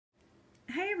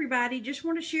everybody, just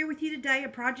want to share with you today a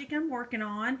project I'm working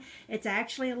on. It's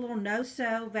actually a little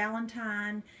no-sew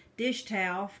Valentine dish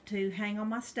towel to hang on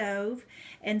my stove,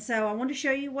 and so I want to show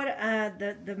you what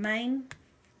the main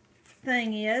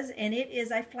thing is, and it is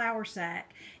a flour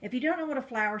sack. If you don't know what a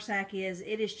flour sack is,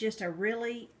 it is just a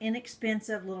really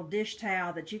inexpensive little dish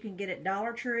towel that you can get at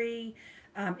Dollar Tree,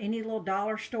 any little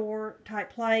dollar store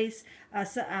type place. I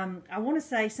want to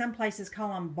say some places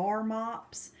call them bar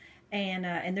mops,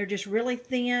 and they're just really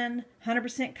thin,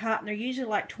 100% cotton. They're usually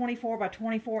like 24 by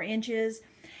 24 inches,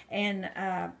 and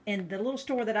the little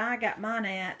store that I got mine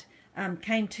at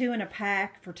came 2 in a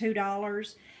pack for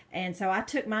 $2. And so I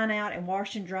took mine out and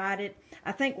washed and dried it.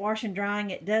 I think wash and drying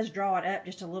it does draw it up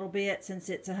just a little bit since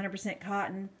it's 100%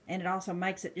 cotton, and it also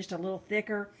makes it just a little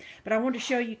thicker. But I wanted to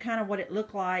show you kind of what it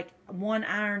looked like, one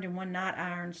ironed and one not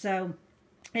ironed. So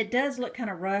it does look kind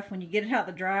of rough when you get it out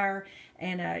of the dryer,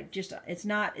 and it's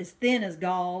not as thin as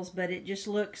gauze, but it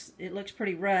looks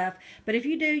pretty rough. But if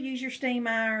you do use your steam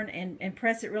iron and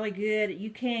press it really good, you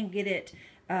can get it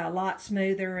a lot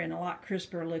smoother and a lot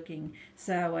crisper looking.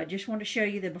 So I just want to show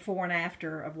you the before and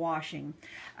after of washing.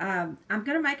 I'm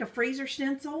going to make a freezer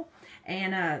stencil,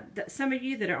 and some of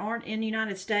you that aren't in the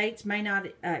United States may not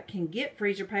can get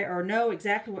freezer paper or know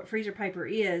exactly what freezer paper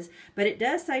is, but it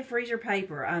does say freezer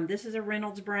paper. This is a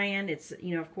Reynolds brand. It's,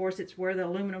 of course, it's where the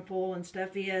aluminum foil and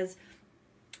stuff is.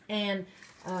 And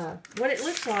what it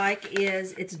looks like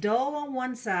is it's dull on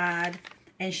one side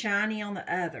and shiny on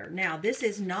the other. Now, this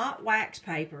is not wax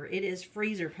paper. It is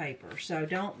freezer paper. So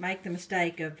don't make the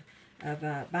mistake of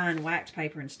buying wax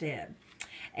paper instead.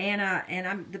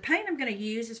 And the paint I'm going to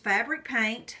use is fabric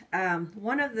paint.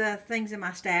 One of the things in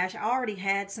my stash, I already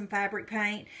had some fabric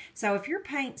paint. So if your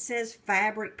paint says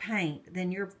fabric paint,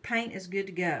 then your paint is good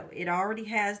to go. It already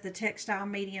has the textile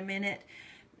medium in it.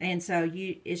 And so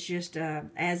it's just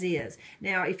as is.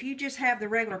 Now, if you just have the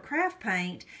regular craft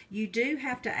paint, you do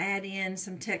have to add in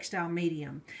some textile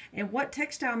medium. And what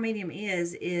textile medium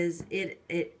is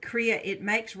it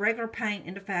makes regular paint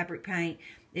into fabric paint.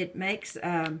 It makes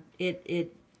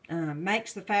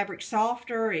makes the fabric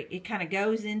softer. It kind of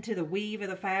goes into the weave of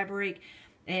the fabric.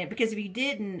 And because if you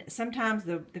didn't, sometimes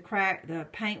the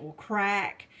paint will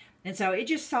crack, and so it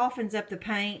just softens up the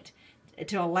paint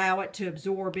to allow it to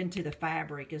absorb into the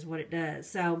fabric is what it does.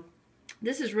 So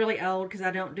this is really old because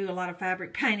I don't do a lot of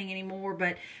fabric painting anymore,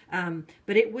 but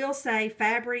it will say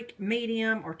fabric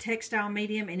medium or textile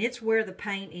medium, and it's where the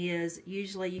paint is.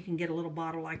 Usually you can get a little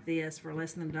bottle like this for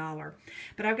less than $1.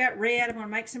 But I've got red. I'm going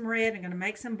to make some red. I'm going to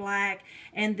make some black,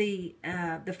 and the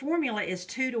formula is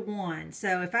 2 to 1.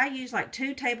 So if I use like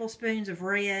 2 tablespoons of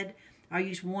red, I'll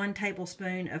use 1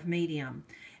 tablespoon of medium.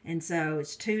 And so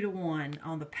it's 2 to 1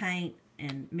 on the paint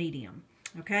and medium.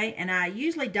 Okay, and I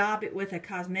usually daub it with a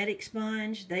cosmetic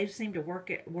sponge. They seem to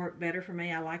work better for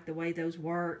me. I like the way those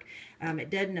work. It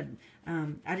doesn't.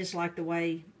 I just like the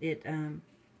way it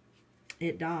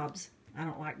daubs. I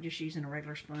don't like just using a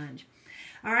regular sponge.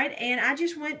 All right, and I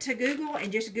just went to Google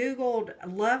and just Googled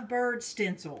lovebird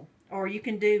stencil, or you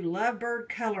can do lovebird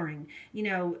coloring.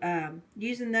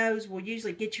 Using those will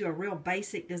usually get you a real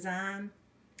basic design.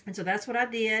 And so that's what I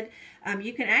did.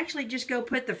 You can actually just go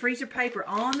put the freezer paper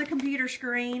on the computer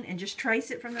screen and just trace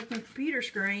it from the computer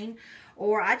screen,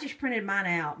 or I just printed mine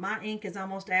out. My ink is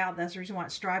almost out. That's the reason why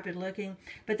it's striped looking.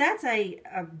 But that's a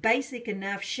basic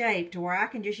enough shape to where I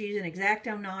can just use an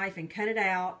X-Acto knife and cut it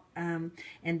out, and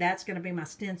that's going to be my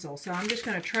stencil. So I'm just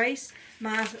going to trace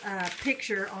my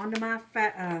picture onto my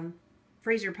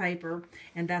freezer paper,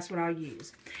 and that's what I'll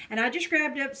use. And I just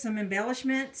grabbed up some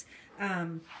embellishments,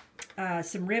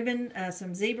 some ribbon,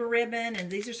 some zebra ribbon, and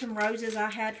these are some roses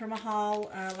I had from a haul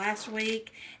last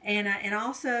week. And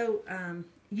also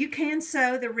you can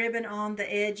sew the ribbon on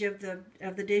the edge of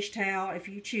the dish towel if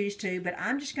you choose to, but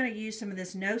I'm just going to use some of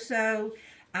this no-sew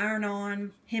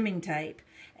iron-on hemming tape,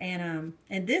 and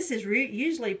this is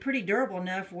usually pretty durable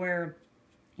enough where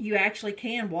you actually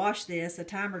can wash this a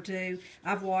time or two.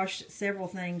 I've washed several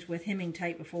things with hemming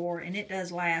tape before, and it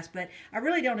does last, but I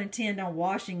really don't intend on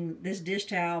washing this dish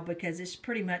towel because it's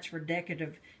pretty much for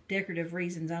decorative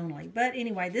reasons only. But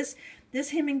anyway, this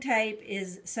hemming tape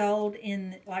is sold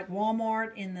in like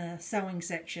Walmart in the sewing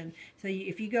section. So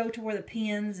if you go to where the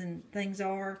pins and things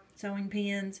are, sewing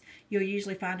pins, you'll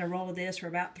usually find a roll of this for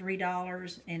about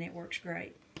 $3, and it works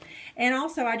great. And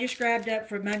also, I just grabbed up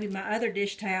for maybe my other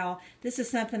dish towel. This is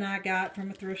something I got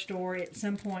from a thrift store at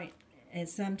some point, at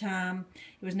some time.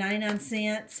 It was 99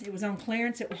 cents. It was on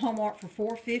clearance at Walmart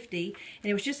for $4.50, and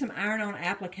it was just some iron-on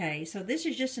applique. So this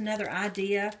is just another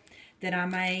idea that I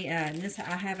may, and this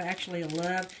I have actually a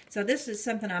love. So this is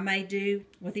something I may do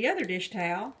with the other dish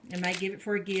towel and may give it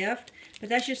for a gift. But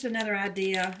that's just another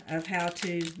idea of how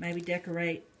to maybe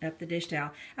decorate up the dish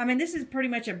towel. I mean, this is pretty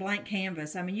much a blank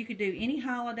canvas. I mean, you could do any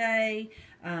holiday,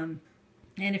 and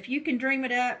if you can dream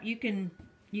it up, you can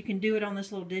do it on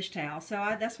this little dish towel.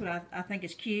 So that's what I think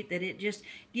is cute, that it just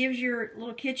gives your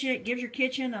little kitchen, gives your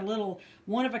kitchen a little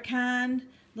one-of-a-kind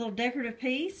little decorative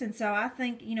piece. And so I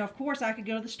think, you know, of course I could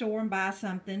go to the store and buy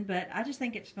something, but I just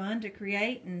think it's fun to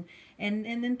create, and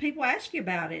then people ask you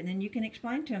about it, and then you can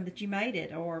explain to them that you made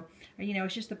it, or you know,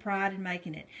 it's just the pride in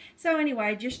making it. So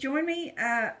anyway, just join me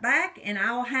back, and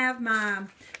I'll have my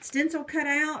stencil cut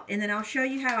out, and then I'll show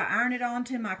you how I iron it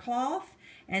onto my cloth,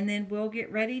 and then we'll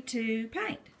get ready to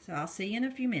paint. So I'll see you in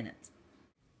a few minutes.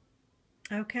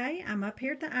 Okay, I'm up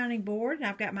here at the ironing board, and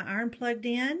I've got my iron plugged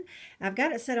in. I've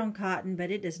got it set on cotton, but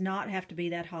it does not have to be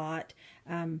that hot.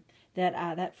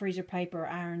 That freezer paper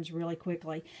irons really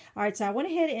quickly. All right, so I went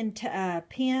ahead and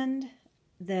pinned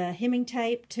the hemming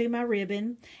tape to my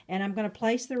ribbon, and I'm going to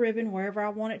place the ribbon wherever I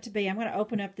want it to be. I'm going to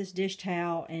open up this dish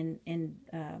towel in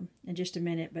just a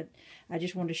minute, but I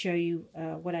just wanted to show you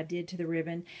what I did to the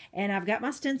ribbon. And I've got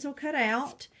my stencil cut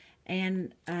out,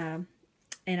 and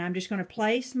I'm just going to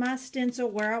place my stencil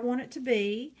where I want it to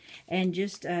be. And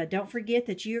just don't forget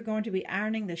that you're going to be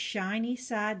ironing the shiny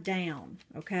side down.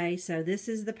 Okay, so this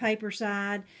is the paper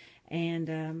side,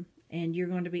 and you're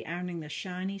going to be ironing the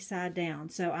shiny side down.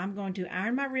 So I'm going to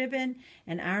iron my ribbon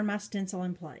and iron my stencil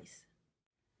in place.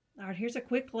 All right, here's a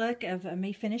quick look of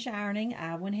me finished ironing.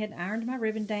 I went ahead and ironed my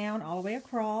ribbon down all the way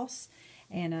across,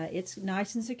 and it's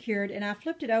nice and secured. And I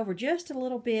flipped it over just a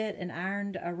little bit and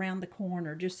ironed around the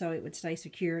corner just so it would stay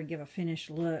secure and give a finished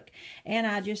look. And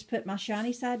I just put my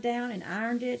shiny side down and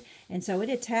ironed it, and so it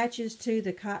attaches to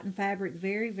the cotton fabric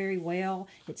very, very well.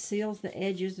 It seals the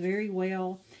edges very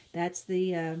well. That's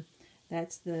the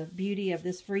beauty of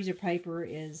this freezer paper,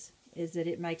 is that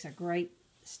it makes a great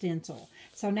stencil.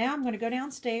 So now I'm going to go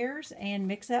downstairs and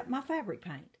mix up my fabric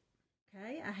paint.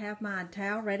 Okay, I have my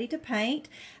towel ready to paint.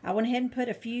 I went ahead and put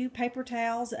a few paper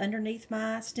towels underneath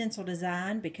my stencil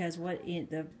design, because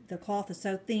the cloth is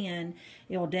so thin,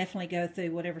 it will definitely go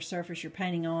through whatever surface you're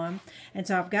painting on. And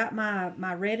so I've got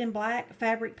my red and black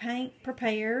fabric paint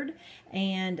prepared,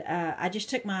 and I just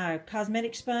took my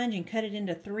cosmetic sponge and cut it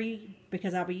into 3,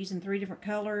 because I'll be using 3 different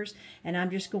colors, and I'm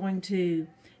just going to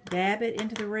dab it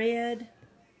into the red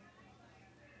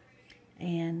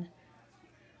and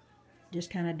just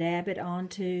kind of dab it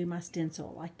onto my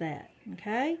stencil like that.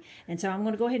 Okay, and so I'm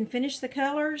going to go ahead and finish the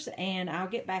colors, and I'll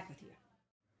get back with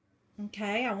you.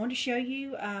 Okay, I want to show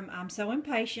you, I'm so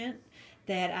impatient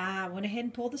that I went ahead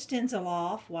and pulled the stencil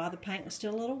off while the paint was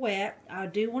still a little wet. I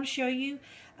do want to show you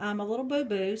a little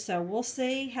boo-boo, so we'll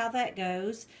see how that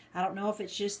goes. I don't know if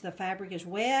it's just the fabric is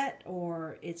wet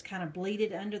or it's kind of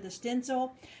bleeded under the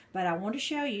stencil, but I want to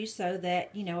show you so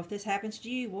that, you know, if this happens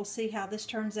to you, we'll see how this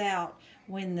turns out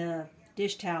when the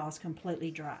dish towel is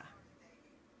completely dry.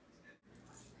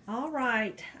 All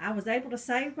right, I was able to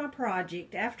save my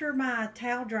project. After my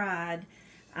towel dried,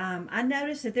 I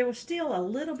noticed that there was still a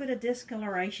little bit of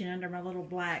discoloration under my little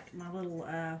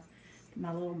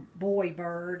my little boy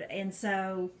bird. And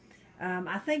so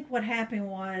I think what happened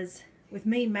was, with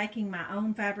me making my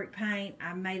own fabric paint,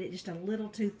 I made it just a little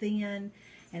too thin,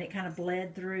 and it kind of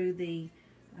bled through the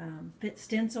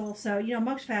stencil. So, you know,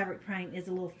 most fabric paint is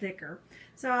a little thicker.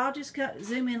 So I'll just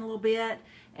zoom in a little bit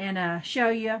and show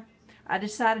you. I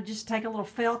decided just to take a little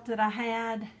felt that I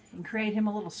had and create him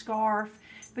a little scarf,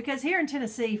 because here in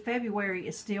Tennessee, February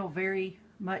is still very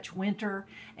much winter,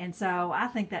 and so I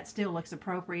think that still looks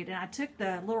appropriate. And I took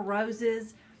the little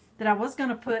roses that I was going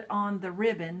to put on the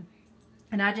ribbon,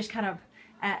 and I just kind of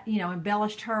you know,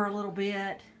 embellished her a little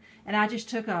bit, and I just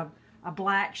took a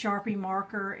black Sharpie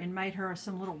marker and made her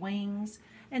some little wings,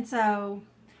 and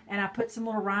I put some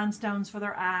little rhinestones for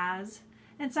their eyes.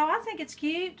 And so I think it's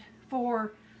cute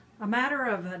for a matter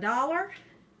of $1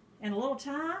 and a little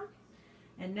time.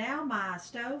 And now my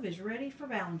stove is ready for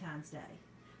Valentine's Day.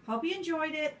 Hope you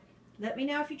enjoyed it. Let me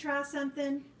know if you try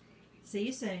something. See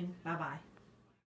you soon. Bye-bye.